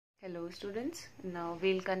Hello students, now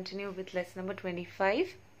we'll continue with lesson number 25.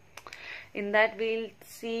 In that we'll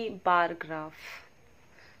see bar graph.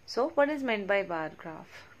 So what is meant by bar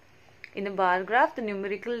graph? In a bar graph, the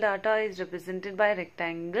numerical data is represented by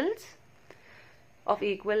rectangles of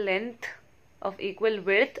equal length, of equal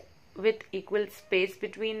width with equal space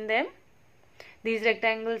between them. These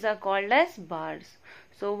rectangles are called as bars.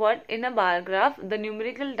 So what in a bar graph, the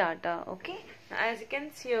numerical data, okay? As you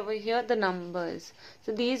can see over here, the numbers.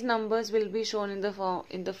 So these numbers will be shown in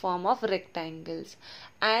the form of rectangles.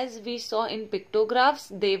 As we saw in pictographs,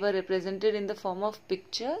 they were represented in the form of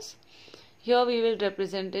pictures. Here we will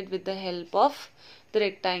represent it with the help of the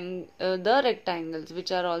rectangles,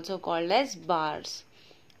 which are also called as bars,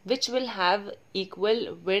 which will have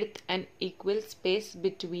equal width and equal space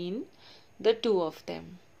between the two of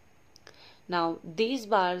them. Now these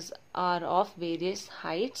bars are of various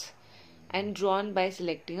heights and drawn by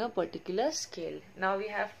selecting a particular scale. Now we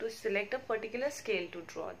have to select a particular scale to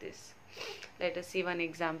draw this. Let us see one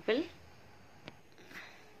example.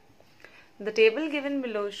 The table given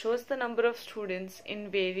below shows the number of students in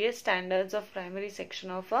various standards of primary section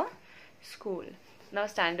of a school. Now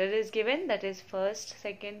standard is given, that is first,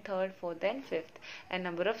 second, third, fourth and fifth, and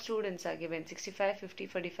number of students are given 65, 50,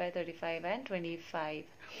 45, 35 and 25.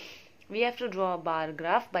 We have to draw a bar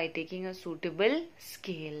graph by taking a suitable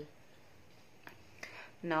scale.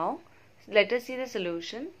 Now let us see the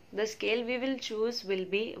solution. The scale we will choose will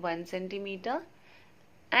be 1 centimeter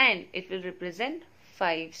and it will represent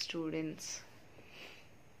 5 students.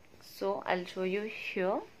 So I'll show you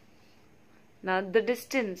here. Now the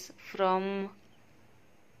distance from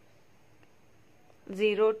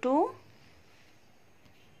 0 to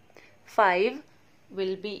 5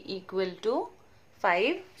 will be equal to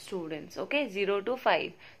 5 students. Okay, 0 to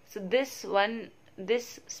 5. So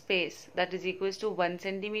this space, that is equals to 1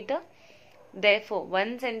 centimeter. Therefore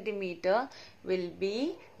 1 centimeter will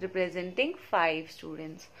be representing 5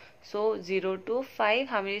 students. So 0 to 5,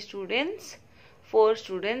 how many students? 4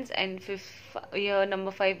 students, and here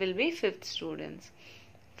number 5 will be 5th students.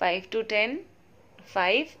 5 to 10,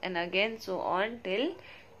 5, and again so on till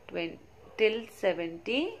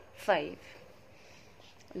 75.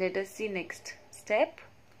 Let us see next step.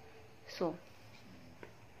 So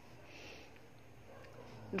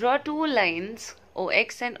draw two lines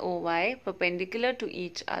OX and OY perpendicular to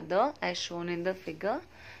each other as shown in the figure.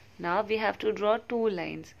 Now we have to draw two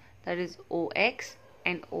lines, that is OX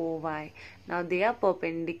and OY. Now they are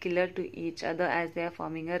perpendicular to each other as they are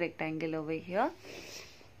forming a rectangle over here.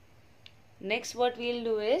 Next what we'll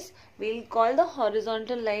do is, we'll call the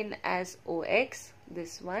horizontal line as OX,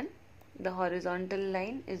 this one. The horizontal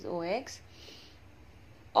line is OX,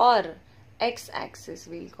 or x-axis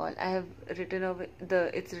we'll call. I have written over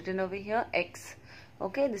it's written over here X.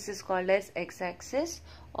 Okay, this is called as x-axis,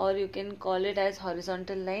 or you can call it as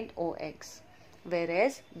horizontal line OX.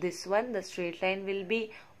 Whereas this one, the straight line, will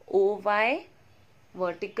be OY,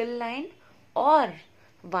 vertical line, or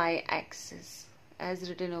y-axis, as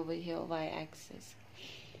written over here, y-axis.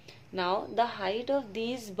 Now the height of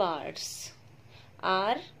these bars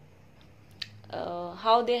are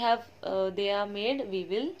how they are made, we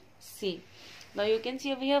will see. Now you can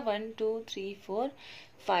see over here 1, 2, 3, 4,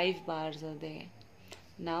 5 bars are there.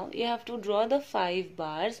 Now you have to draw the 5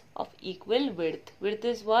 bars of equal width. Width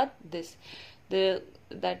is what? This.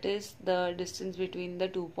 That is the distance between the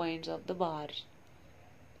 2 points of the bar.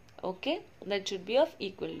 Okay, that should be of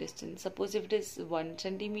equal distance. Suppose if it is 1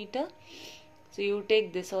 centimeter, so you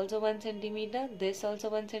take this also 1 centimeter, this also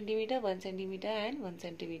 1 centimeter, 1 centimeter and 1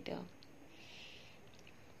 centimeter.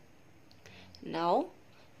 Now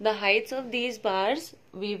the heights of these bars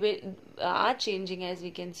are changing, as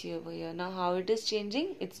we can see over here. Now how it is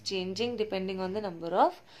changing? It's changing depending on the number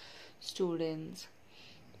of students.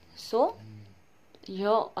 So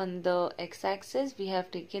here on the x-axis we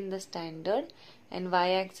have taken the standard, and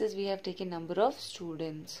y-axis we have taken number of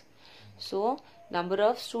students. So number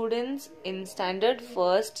of students in standard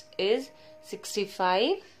first is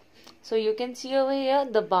 65. So you can see over here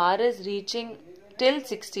the bar is reaching till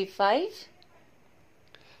 65.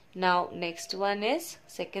 Now next one is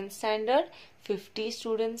second standard. 50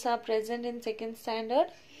 students are present in second standard.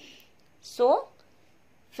 So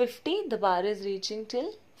 50, the bar is reaching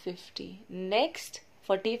till 50. Next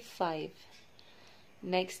 45.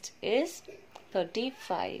 Next is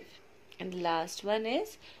 35. And last one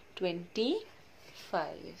is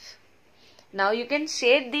 25. Now you can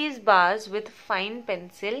shade these bars with fine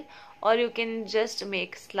pencil, or you can just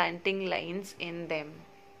make slanting lines in them.